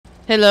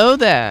Hello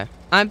there!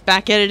 I'm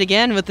back at it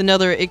again with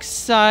another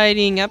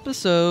exciting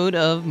episode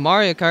of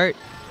Mario Kart,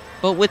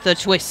 but with a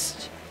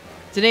twist.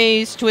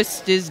 Today's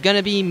twist is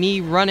gonna be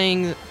me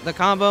running the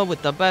combo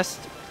with the best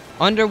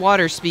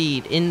underwater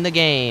speed in the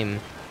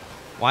game.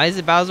 Why is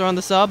it Bowser on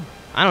the sub?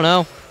 I don't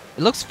know.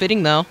 It looks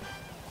fitting though,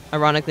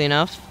 ironically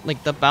enough.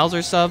 Like the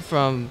Bowser sub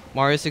from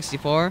Mario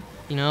 64,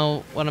 you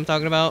know what I'm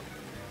talking about?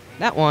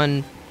 That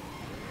one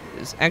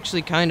is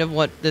actually kind of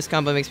what this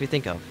combo makes me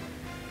think of.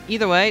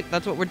 Either way,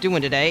 that's what we're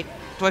doing today.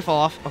 Do I fall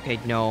off? Okay,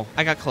 no.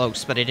 I got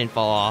close, but I didn't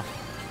fall off.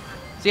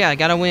 So yeah, I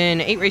gotta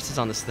win 8 races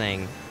on this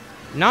thing.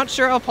 Not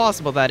sure how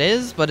possible that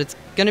is, but it's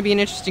gonna be an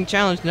interesting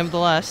challenge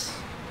nevertheless.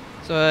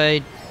 So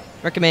I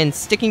recommend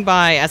sticking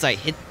by as I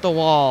hit the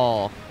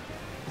wall,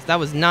 'cause that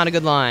was not a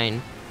good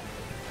line.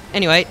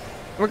 Anyway,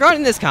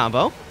 regarding this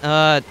combo,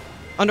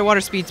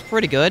 underwater speed's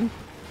pretty good.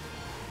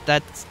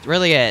 That's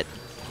really it.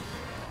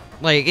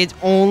 Like, it's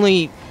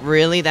only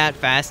really that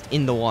fast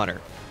in the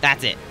water.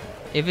 That's it.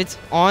 If it's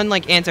on,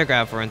 like,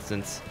 anti-grav, for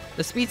instance,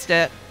 the speed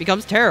stat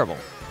becomes terrible.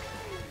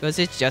 Because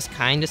it's just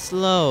kind of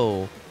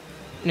slow.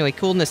 Anyway,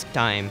 coolness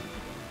time.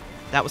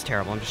 That was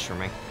terrible, I'm just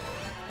shrooming.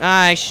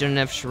 I shouldn't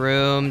have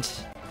shroomed.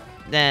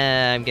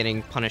 I'm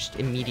getting punished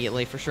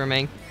immediately for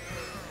shrooming.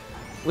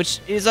 Which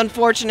is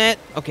unfortunate.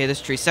 Okay,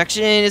 this tree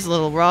section is a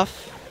little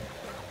rough.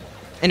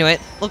 Anyway,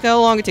 look how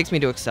long it takes me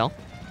to excel.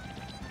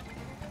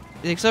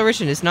 The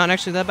acceleration is not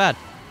actually that bad.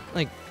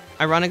 Like,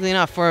 ironically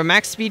enough, for a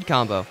max speed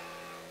combo,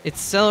 its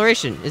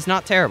acceleration is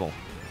not terrible.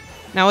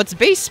 Now, its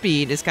base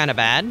speed is kind of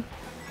bad.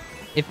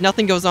 If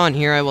nothing goes on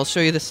here, I will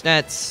show you the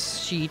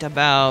stats sheet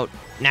about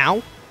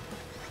now.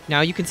 Now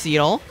you can see it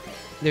all.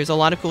 There's a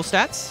lot of cool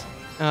stats.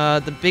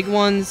 The big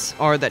ones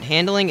are that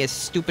handling is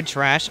stupid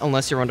trash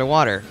unless you're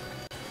underwater.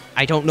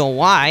 I don't know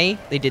why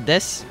they did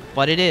this,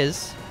 but it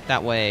is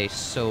that way,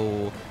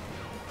 so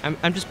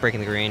I'm just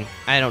breaking the green.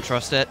 I don't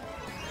trust it.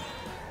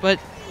 But,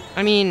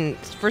 I mean,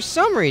 for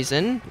some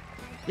reason,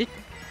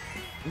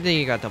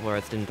 they got double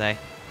reds, didn't they?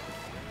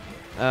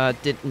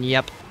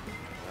 Yep.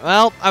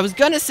 Well, I was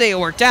gonna say it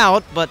worked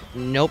out, but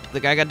nope, the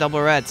guy got double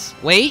reds.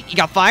 Wait, he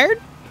got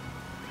fired?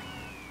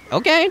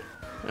 Okay.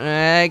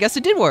 I guess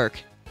it did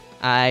work.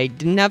 I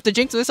didn't have to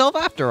jinx myself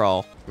after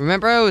all.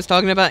 Remember I was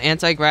talking about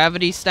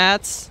anti-gravity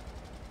stats?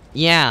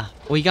 Yeah,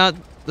 we got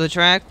the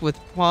track with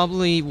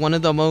probably one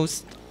of the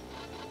most,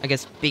 I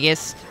guess,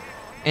 biggest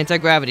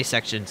anti-gravity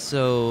sections,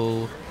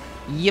 so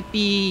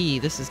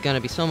yippee, this is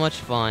gonna be so much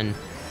fun.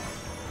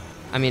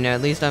 I mean,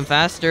 at least I'm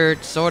faster,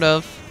 sort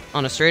of,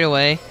 on a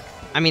straightaway.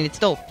 I mean, it's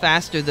still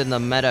faster than the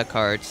meta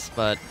carts,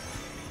 but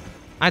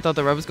I thought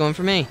the red was going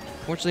for me.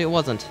 Fortunately, it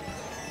wasn't.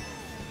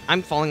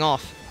 I'm falling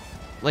off.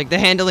 Like, the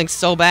handling's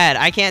so bad,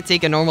 I can't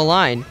take a normal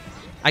line.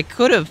 I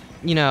could have,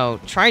 you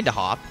know, tried to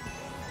hop.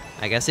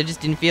 I guess I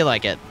just didn't feel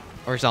like it,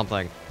 or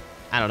something.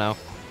 I don't know.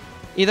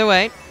 Either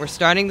way, we're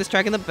starting this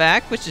track in the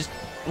back, which is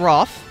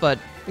rough, but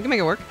we can make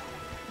it work.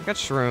 I've got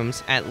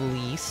shrooms, at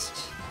least.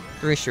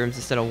 3 shrooms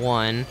instead of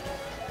 1.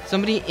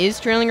 Somebody is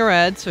trailing a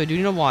red, so I do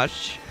need to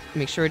watch.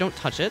 Make sure I don't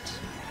touch it.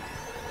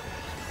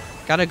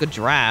 Got a good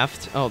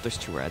draft. Oh, there's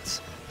 2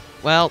 reds.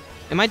 Well,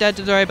 am I dead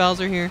to die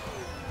Bowser here?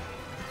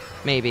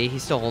 Maybe.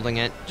 He's still holding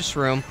it. Just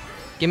shroom.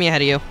 Get me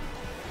ahead of you.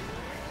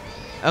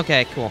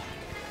 Okay, cool.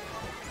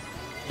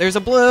 There's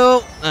a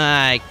blue.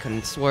 I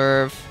couldn't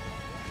swerve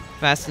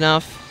fast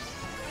enough.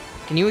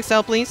 Can you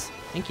excel, please?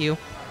 Thank you.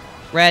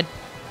 Red.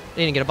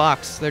 They didn't get a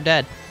box. They're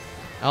dead.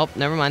 Oh,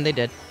 never mind. They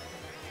did.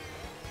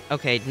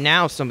 Okay,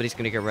 now somebody's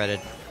gonna get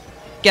redded.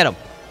 Get him.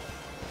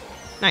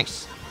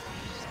 Nice.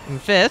 In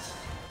 5th.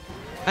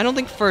 I don't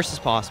think 1st is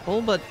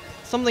possible, but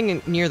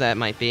something near that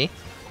might be.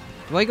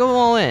 Do I go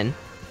all in?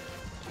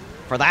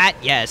 For that?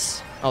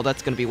 Yes. Oh,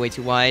 that's gonna be way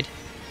too wide.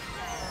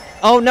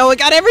 Oh no, it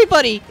got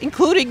everybody,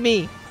 including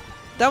me.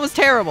 That was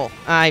terrible.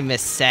 I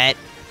missed set.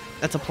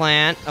 That's a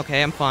plant.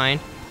 Okay, I'm fine.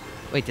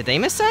 Wait, did they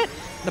miss set?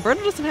 The bird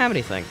doesn't have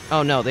anything.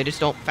 Oh no, they just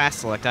don't fast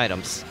select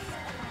items.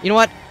 You know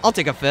what? I'll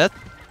take a 5th.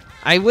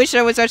 I wish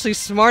I was actually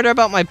smarter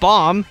about my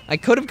bomb. I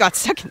could have got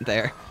 2nd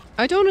there.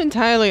 I don't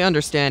entirely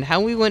understand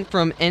how we went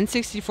from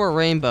N64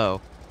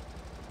 Rainbow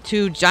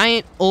to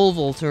Giant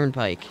Oval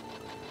Turnpike.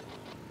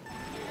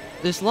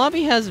 This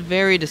lobby has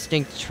very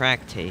distinct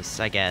track tastes,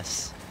 I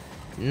guess.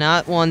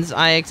 Not ones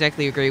I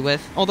exactly agree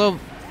with. Although,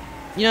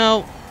 you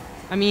know,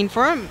 I mean,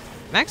 for a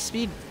max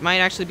speed might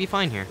actually be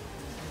fine here.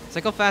 So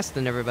I go faster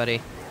than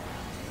everybody.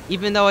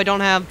 Even though I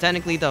don't have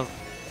technically the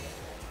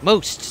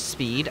most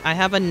speed, I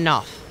have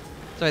enough.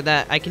 So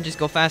that I can just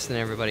go faster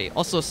than everybody.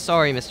 Also,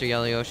 sorry, Mr.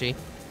 Yellow Yoshi.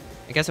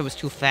 I guess I was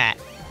too fat.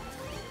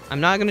 I'm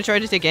not gonna try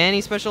to take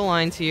any special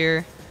lines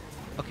here.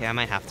 Okay, I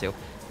might have to.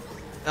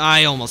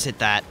 I almost hit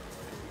that.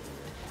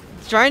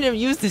 Trying to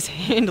use this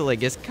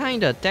handling is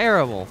kinda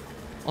terrible.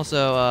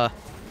 Also,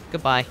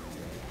 goodbye.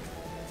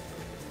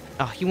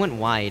 Oh, he went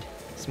wide.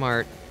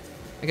 Smart.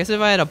 I guess if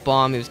I had a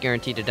bomb, he was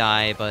guaranteed to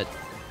die, but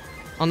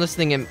on this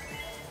thing,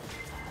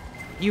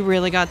 you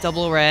really got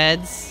double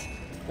reds?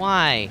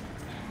 Why?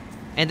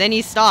 And then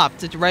he stopped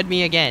to red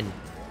me again.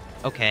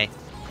 Okay.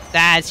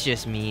 That's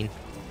just mean.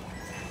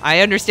 I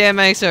understand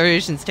my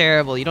acceleration's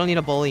terrible. You don't need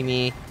to bully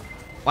me.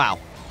 Wow.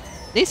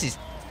 This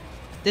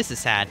is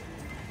sad.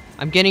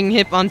 I'm getting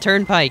hit on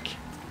Turnpike.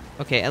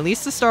 Okay, at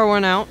least the star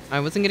went out.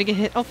 I wasn't gonna get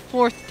hit a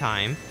 4th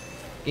time.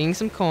 Getting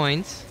some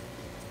coins.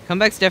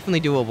 Comeback's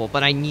definitely doable,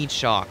 but I need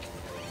shock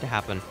to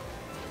happen.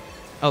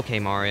 Okay,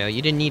 Mario,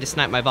 you didn't need to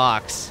snipe my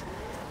box.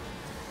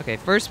 Okay,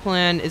 first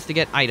plan is to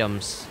get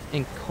items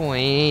and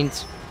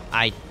coins.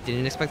 I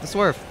didn't expect the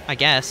swerve, I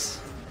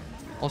guess.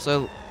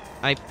 Also,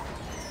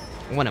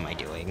 what am I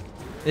doing?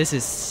 This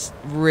is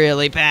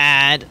really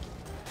bad.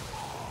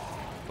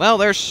 Well,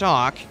 there's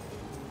shock.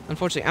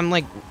 Unfortunately, I'm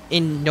like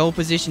in no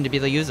position to be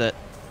able to use it.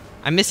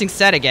 I'm missing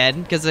set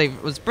again because I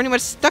was pretty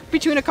much stuck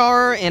between a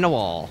car and a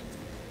wall.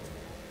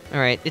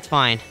 Alright, it's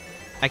fine.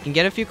 I can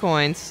get a few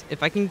coins.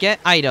 If I can get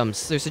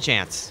items, there's a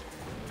chance.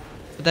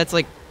 But that's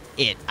like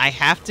it. I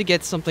have to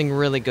get something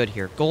really good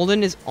here.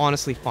 Golden is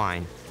honestly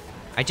fine.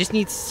 I just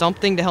need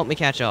something to help me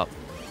catch up.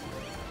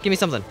 Give me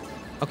something.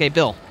 Okay,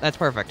 Bill. That's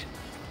perfect.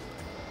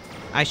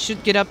 I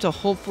should get up to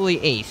hopefully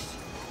 8th.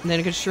 And then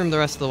I can shroom the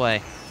rest of the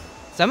way.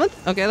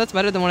 7th? Okay, that's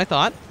better than what I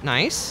thought.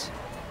 Nice.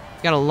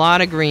 Got a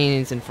lot of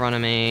greens in front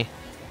of me.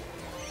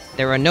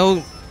 There are no...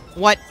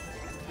 What?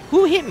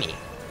 Who hit me?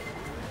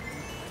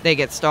 They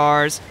get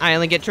stars. I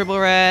only get triple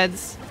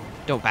reds.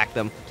 Don't back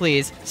them.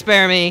 Please.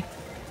 Spare me.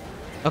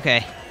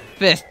 Okay.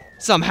 5th.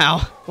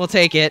 Somehow. We'll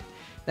take it.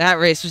 That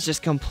race was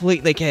just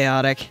completely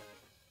chaotic.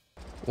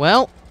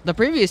 Well, the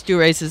previous 2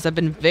 races have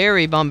been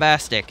very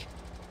bombastic.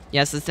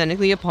 Yes, it's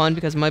technically a pun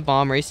because of my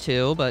bomb race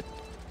too, but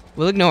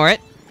we'll ignore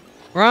it.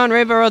 We're on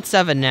Rainbow Road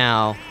 7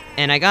 now.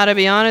 And I gotta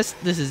be honest,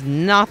 this is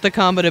not the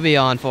combo to be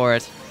on for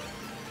it.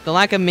 The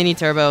lack of mini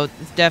turbo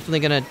is definitely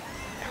gonna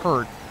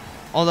hurt.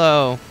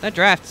 Although, that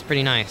draft is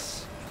pretty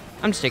nice.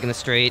 I'm just taking the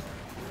straight.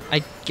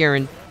 I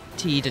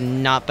guarantee to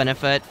not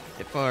benefit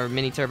for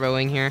mini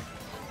turboing here.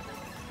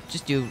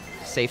 Just do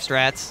safe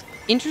strats.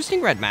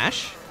 Interesting red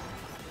mash.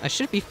 I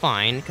should be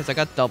fine, because I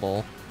got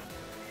double.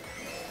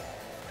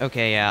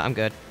 Okay, yeah, I'm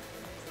good.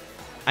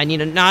 I need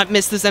to not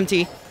miss this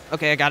MT.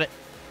 Okay, I got it.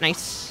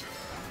 Nice.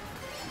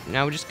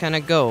 Now we just kind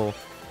of go.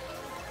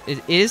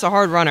 It is a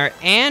hard runner,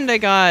 and I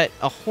got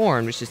a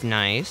horn, which is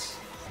nice.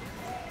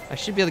 I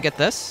should be able to get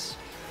this.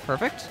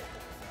 Perfect.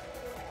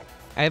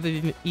 I have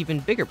an even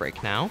bigger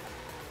break now,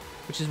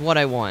 which is what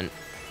I want.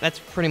 That's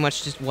pretty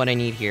much just what I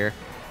need here.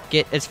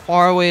 Get as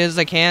far away as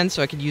I can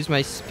so I can use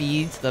my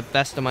speed to the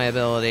best of my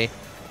ability.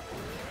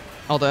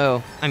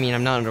 Although, I mean,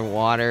 I'm not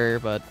underwater,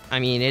 but, I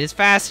mean, it is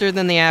faster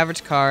than the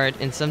average cart,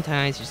 and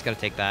sometimes you just gotta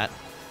take that.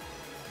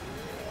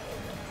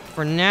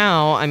 For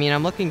now, I mean,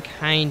 I'm looking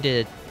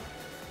kinda,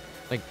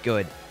 like,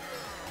 good.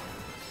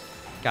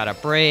 Got a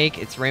break.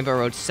 It's Rainbow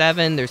Road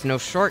 7. There's no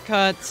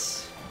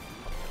shortcuts.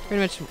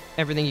 Pretty much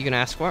everything you can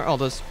ask for.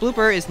 Although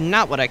Splooper is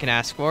not what I can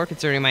ask for,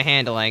 considering my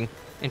handling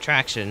and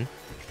traction.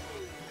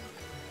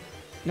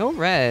 No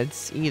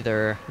reds,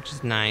 either, which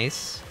is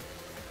nice.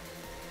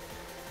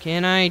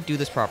 Can I do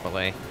this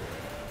properly?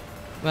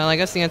 Well, I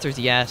guess the answer is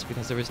yes,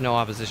 because there was no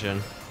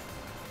opposition.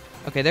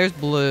 Okay, there's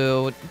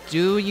blue.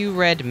 Do you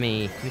red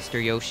me,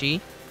 Mr.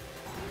 Yoshi?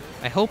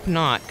 I hope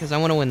not, because I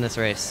want to win this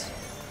race.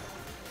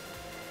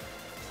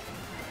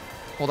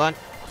 Hold on.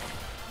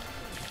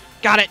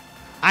 Got it!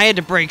 I had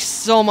to brake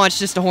so much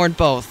just to horn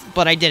both,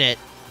 but I did it.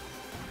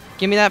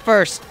 Give me that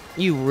first.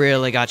 You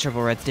really got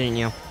triple reds, didn't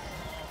you?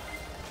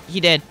 He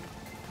did.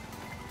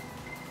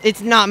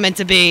 It's not meant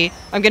to be.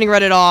 I'm getting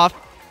redded off.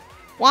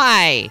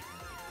 Why?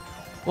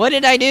 What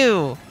did I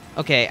do?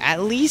 Okay,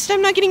 at least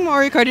I'm not getting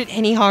Mario Karted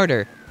any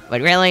harder.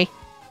 But really?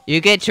 You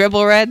get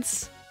triple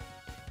reds?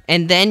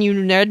 And then you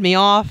nerd me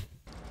off?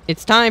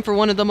 It's time for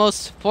one of the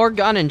most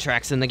forgotten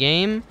tracks in the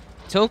game.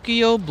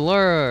 Tokyo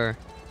Blur.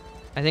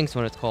 I think that's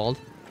what it's called.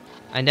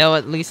 I know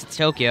at least it's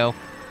Tokyo.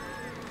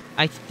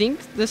 I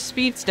think the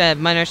speed stab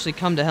might actually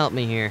come to help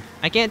me here.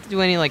 I can't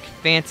do any, like,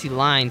 fancy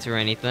lines or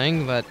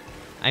anything, but...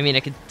 I mean,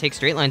 I could take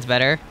straight lines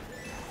better.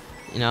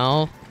 You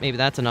know, maybe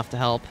that's enough to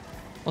help.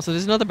 Also,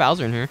 there's another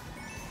Bowser in here.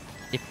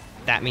 If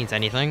that means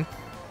anything.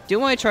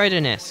 Do I try to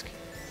Nisk?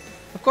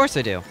 Of course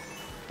I do.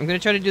 I'm gonna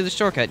try to do the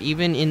shortcut,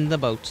 even in the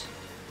boat.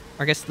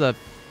 Or I guess the...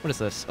 What is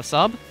this? A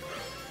sub?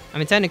 I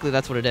mean, technically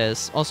that's what it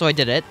is. Also, I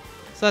did it.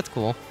 So that's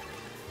cool.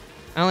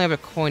 I only have a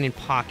coin in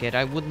pocket.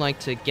 I would like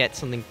to get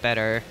something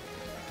better.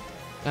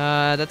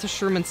 That's a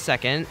Sherman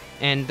second.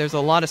 And there's a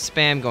lot of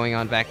spam going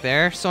on back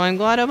there. So I'm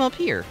glad I'm up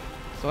here.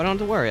 So I don't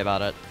have to worry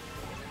about it.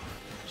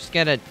 Just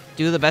gotta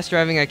do the best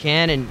driving I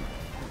can and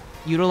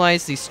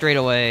utilize these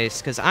straightaways,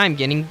 because I'm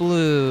getting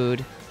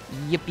blued.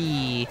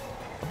 Yippee.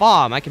 A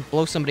bomb. I can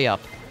blow somebody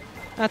up.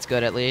 That's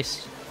good, at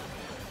least.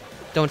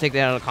 Don't take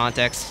that out of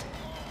context.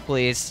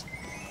 Please.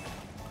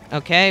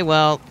 Okay,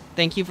 well,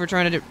 thank you for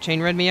trying to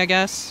chain red me, I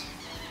guess.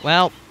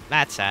 Well,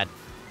 that's sad.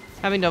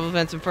 Having double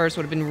fence in first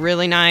would have been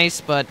really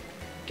nice, but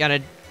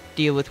gotta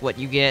deal with what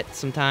you get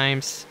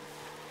sometimes.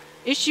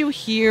 Issue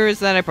here is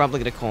that I probably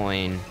get a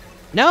coin.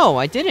 No,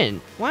 I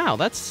didn't. Wow,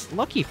 that's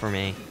lucky for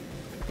me.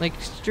 Like,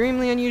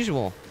 extremely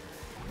unusual.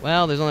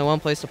 Well, there's only one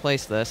place to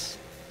place this.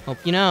 Hope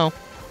you know.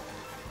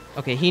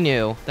 Okay, he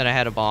knew that I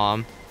had a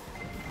bomb.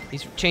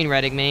 He's chain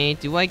redding me.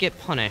 Do I get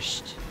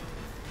punished?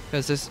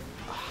 Because there's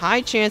a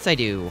high chance I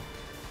do.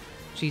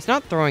 She's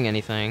not throwing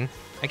anything.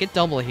 I get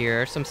double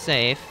here, so I'm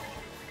safe.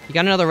 You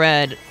got another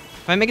red.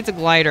 If I make it to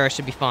glider, I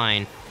should be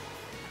fine.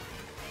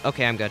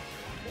 Okay, I'm good.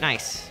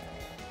 Nice.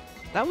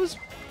 That was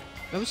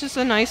just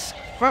a nice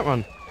front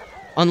run.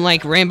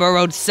 Unlike Rainbow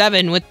Road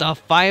 7 with the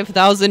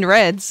 5,000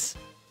 reds.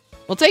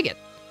 We'll take it.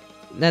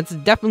 That's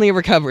definitely a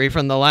recovery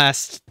from the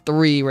last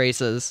 3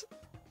 races.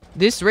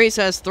 This race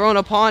has thrown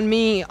upon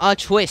me a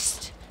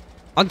twist.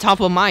 On top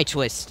of my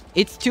twist.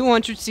 It's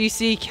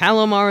 200cc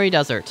Calamari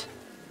Desert.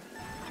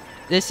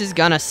 This is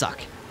gonna suck.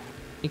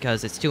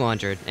 Because it's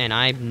 200, and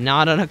I'm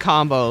not on a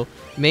combo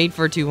made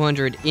for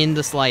 200 in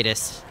the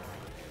slightest.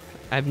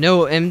 I have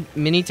no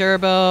mini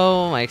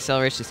turbo, my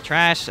acceleration's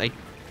trash,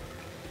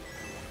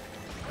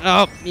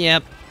 Oh,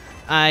 yep.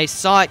 I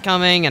saw it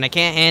coming, and I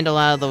can't handle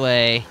out of the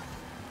way.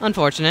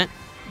 Unfortunate.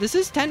 This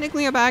is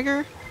technically a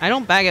bagger. I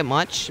don't bag it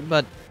much,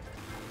 but...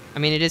 I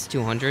mean, it is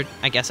 200.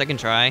 I guess I can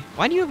try.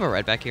 Why do you have a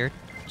red back here?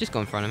 Just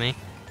go in front of me.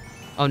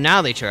 Oh,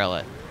 now they trail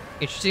it.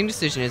 Interesting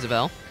decision,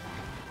 Isabel.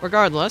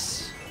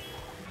 Regardless...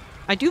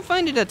 I do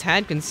find it a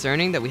tad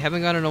concerning that we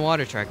haven't gotten a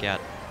water track yet.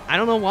 I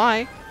don't know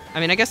why. I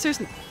mean, I guess there's...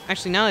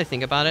 Actually, now that I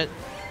think about it,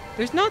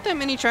 there's not that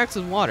many tracks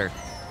with water.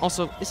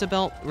 Also,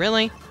 Isabel,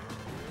 really?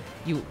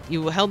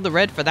 You held the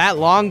red for that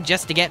long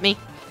just to get me?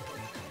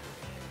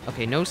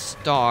 Okay, no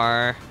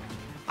star.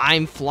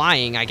 I'm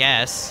flying, I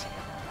guess.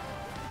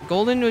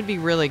 Golden would be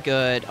really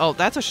good. Oh,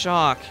 that's a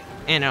shock.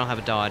 And I don't have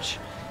a dodge.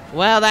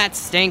 Well, that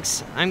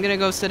stinks. I'm gonna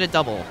go set a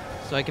double,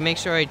 so I can make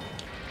sure I...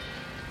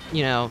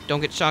 You know,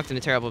 don't get shocked in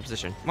a terrible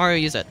position. Mario,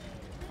 use it.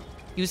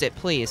 Use it,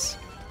 please.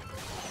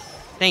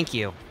 Thank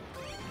you.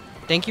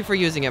 Thank you for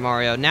using it,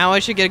 Mario. Now I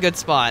should get a good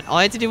spot. All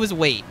I had to do was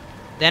wait.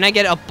 Then I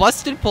get a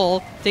busted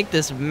pull, take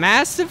this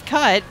massive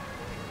cut.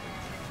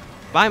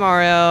 Bye,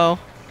 Mario.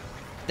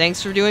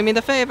 Thanks for doing me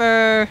the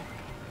favor.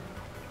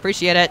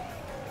 Appreciate it.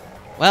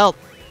 Well,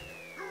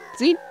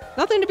 see?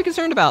 Nothing to be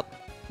concerned about.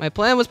 My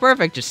plan was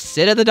perfect. Just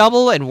sit at the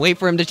double and wait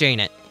for him to chain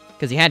it.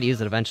 Because he had to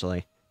use it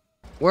eventually.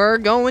 We're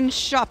going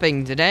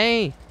shopping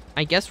today.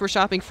 I guess we're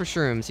shopping for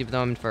shrooms, even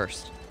though I'm in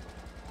first.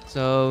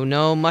 So,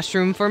 no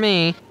mushroom for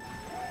me.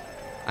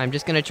 I'm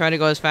just gonna try to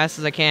go as fast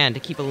as I can to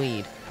keep a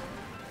lead.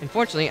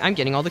 Unfortunately, I'm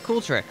getting all the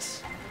cool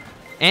tricks.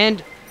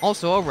 And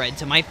also a red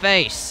to my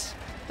face.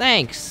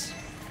 Thanks.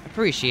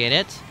 Appreciate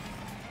it.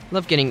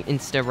 Love getting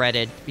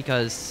insta-redded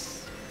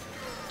because...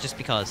 Just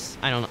because.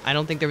 I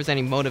don't think there was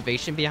any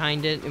motivation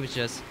behind it. It was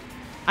just,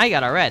 I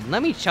got a red.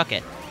 Let me chuck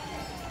it.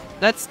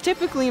 That's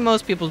typically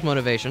most people's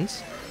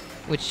motivations.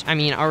 Which, I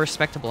mean, are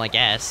respectable, I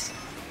guess.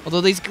 Although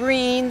these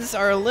greens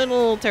are a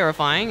little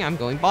terrifying, I'm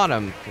going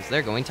bottom, because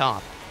they're going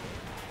top.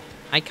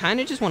 I kind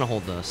of just want to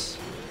hold this.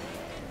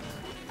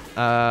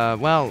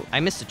 Well,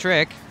 I missed a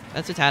trick.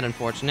 That's a tad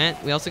unfortunate.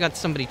 We also got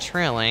somebody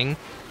trailing.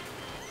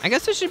 I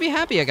guess I should be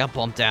happy I got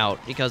bumped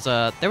out, because,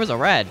 there was a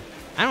red.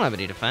 I don't have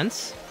any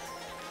defense.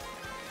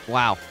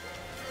 Wow.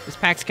 This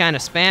pack's kind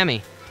of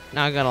spammy.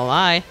 Not gonna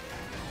lie.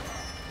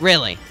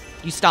 Really?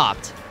 You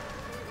stopped.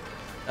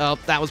 Oh,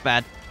 that was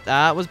bad.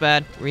 That was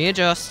bad.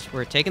 Readjust.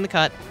 We're taking the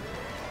cut.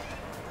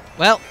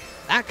 Well,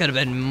 that could have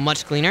been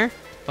much cleaner.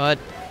 But,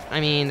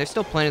 I mean, there's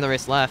still plenty of the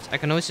race left. I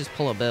can always just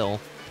pull a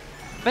bill.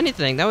 If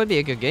anything, that would be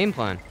a good game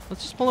plan.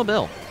 Let's just pull a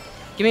bill.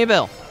 Give me a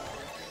bill.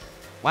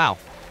 Wow.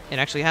 It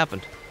actually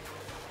happened.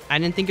 I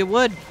didn't think it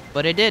would,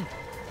 but it did.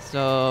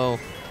 So,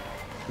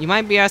 you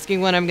might be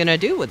asking what I'm gonna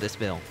do with this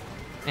bill.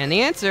 And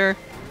the answer,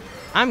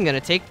 I'm gonna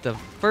take the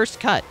first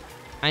cut.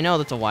 I know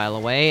that's a while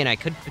away, and I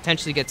could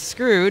potentially get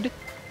screwed.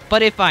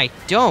 But if I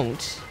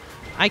don't,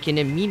 I can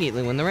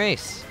immediately win the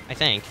race, I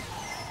think.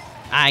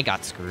 I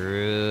got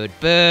screwed.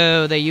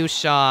 Boo, they used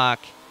shock.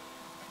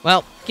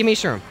 Well, give me a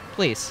shroom,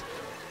 please.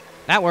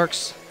 That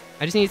works.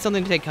 I just need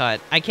something to take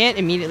cut. I can't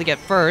immediately get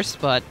first,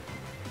 but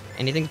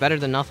anything's better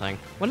than nothing.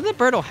 What did the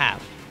Birdo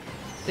have?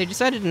 They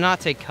decided to not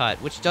take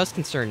cut, which does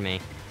concern me.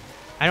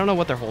 I don't know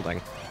what they're holding.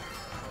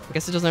 I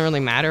guess it doesn't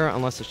really matter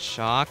unless it's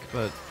shock,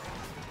 but...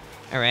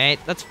 Alright,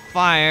 that's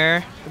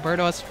fire. The Birdo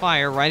has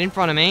fire right in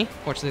front of me.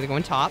 Fortunately, they're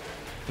going top.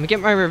 Let me get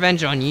my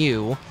revenge on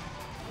you.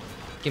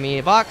 Give me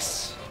a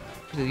box.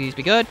 Please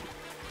be good.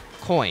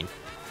 Coin.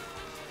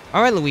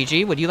 Alright,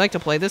 Luigi, would you like to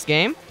play this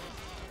game?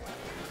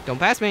 Don't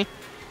pass me.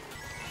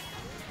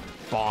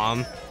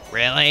 Bomb.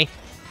 Really?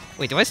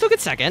 Wait, do I still get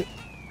second?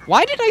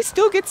 Why did I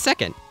still get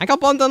second? I got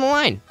bombed on the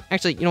line.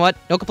 Actually, you know what?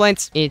 No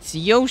complaints. It's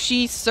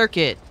Yoshi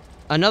Circuit.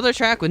 Another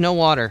track with no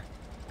water.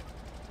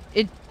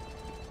 It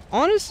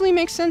honestly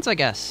makes sense, I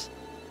guess.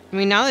 I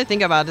mean, now that I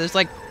think about it, there's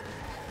like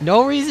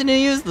no reason to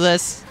use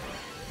this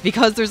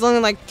because there's only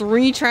like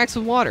 3 tracks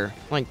with water.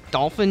 Like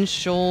Dolphin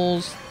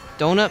Shoals,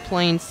 Donut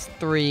Plains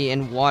 3,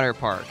 and Water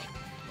Park.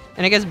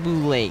 And I guess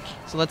Boo Lake.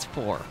 So that's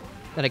 4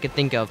 that I could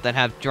think of that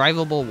have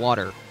drivable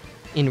water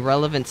in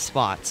relevant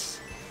spots.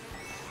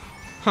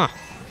 Huh.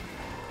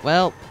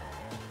 Well,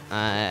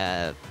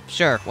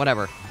 sure,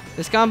 whatever.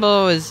 This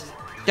combo is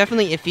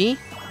definitely iffy,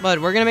 but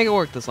we're gonna make it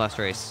work this last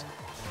race.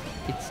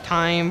 It's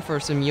time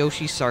for some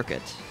Yoshi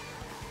Circuit.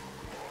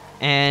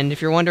 And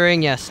if you're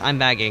wondering, yes, I'm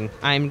bagging.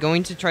 I'm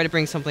going to try to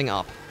bring something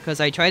up, because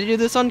I tried to do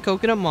this on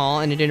Coconut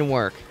Mall and it didn't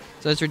work.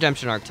 So it's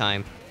redemption arc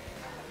time.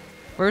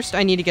 First,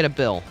 I need to get a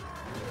bill.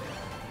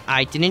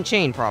 I didn't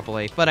chain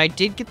properly, but I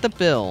did get the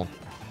bill.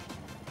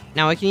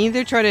 Now, I can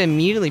either try to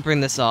immediately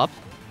bring this up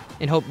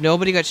and hope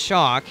nobody got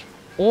shocked,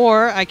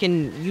 or I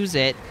can use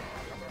it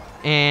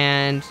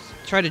and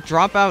try to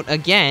drop out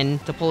again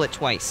to pull it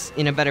twice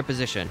in a better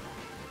position.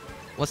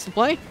 What's the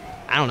play?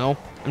 I don't know.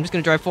 I'm just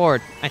gonna drive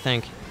forward, I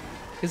think.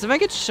 Because if I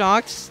get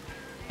shocked,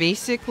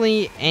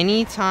 basically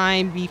any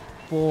time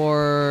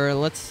before,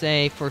 let's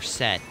say, first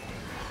set,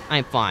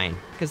 I'm fine.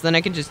 Because then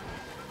I can just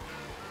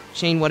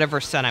chain whatever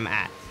set I'm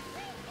at.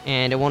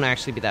 And it won't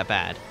actually be that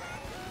bad.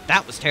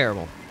 That was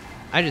terrible.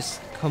 I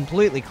just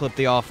completely clipped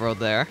the off-road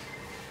there.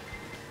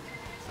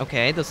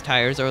 Okay, those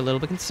tires are a little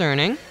bit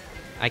concerning.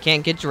 I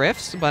can't get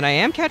drifts, but I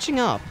am catching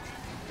up.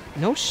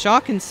 No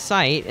shock in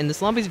sight, and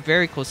this lobby's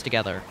very close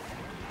together.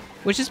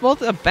 Which is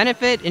both a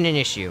benefit and an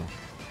issue.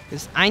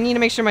 Because I need to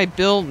make sure my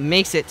build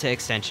makes it to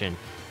extension.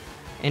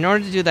 In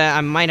order to do that,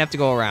 I might have to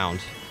go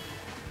around.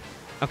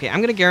 Okay, I'm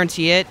gonna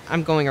guarantee it.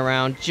 I'm going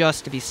around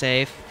just to be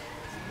safe.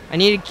 I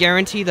need to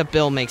guarantee the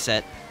build makes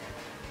it.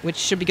 Which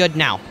should be good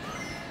now.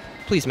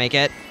 Please make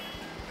it.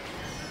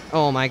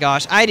 Oh my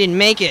gosh, I didn't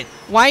make it!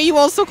 Why are you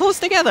all so close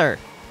together?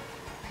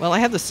 Well, I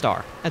have the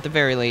star, at the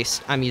very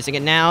least. I'm using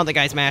it now, the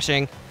guy's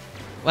mashing.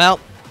 Well,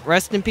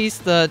 rest in peace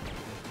the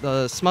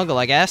smuggle,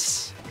 I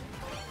guess.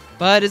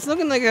 But it's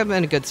looking like I'm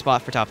in a good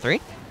spot for top 3.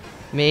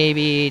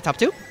 Maybe top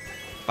 2?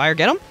 Fire,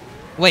 get him?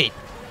 Wait,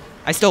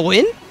 I still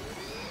win?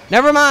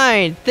 Never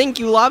mind! Thank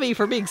you, Lobby,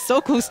 for being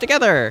so close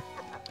together!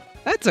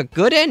 That's a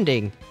good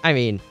ending. I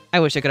mean,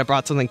 I wish I could have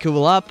brought something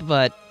cool up,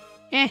 but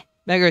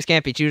beggars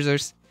can't be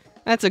choosers.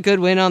 That's a good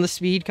win on the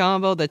speed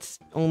combo that's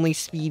only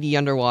speedy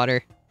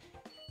underwater.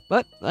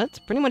 But that's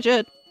pretty much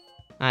it.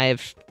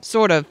 I've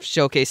sort of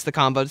showcased the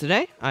combo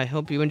today. I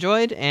hope you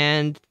enjoyed,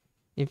 and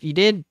if you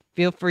did,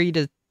 feel free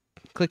to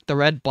click the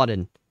red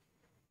button.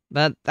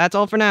 But that's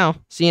all for now.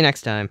 See you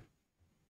next time.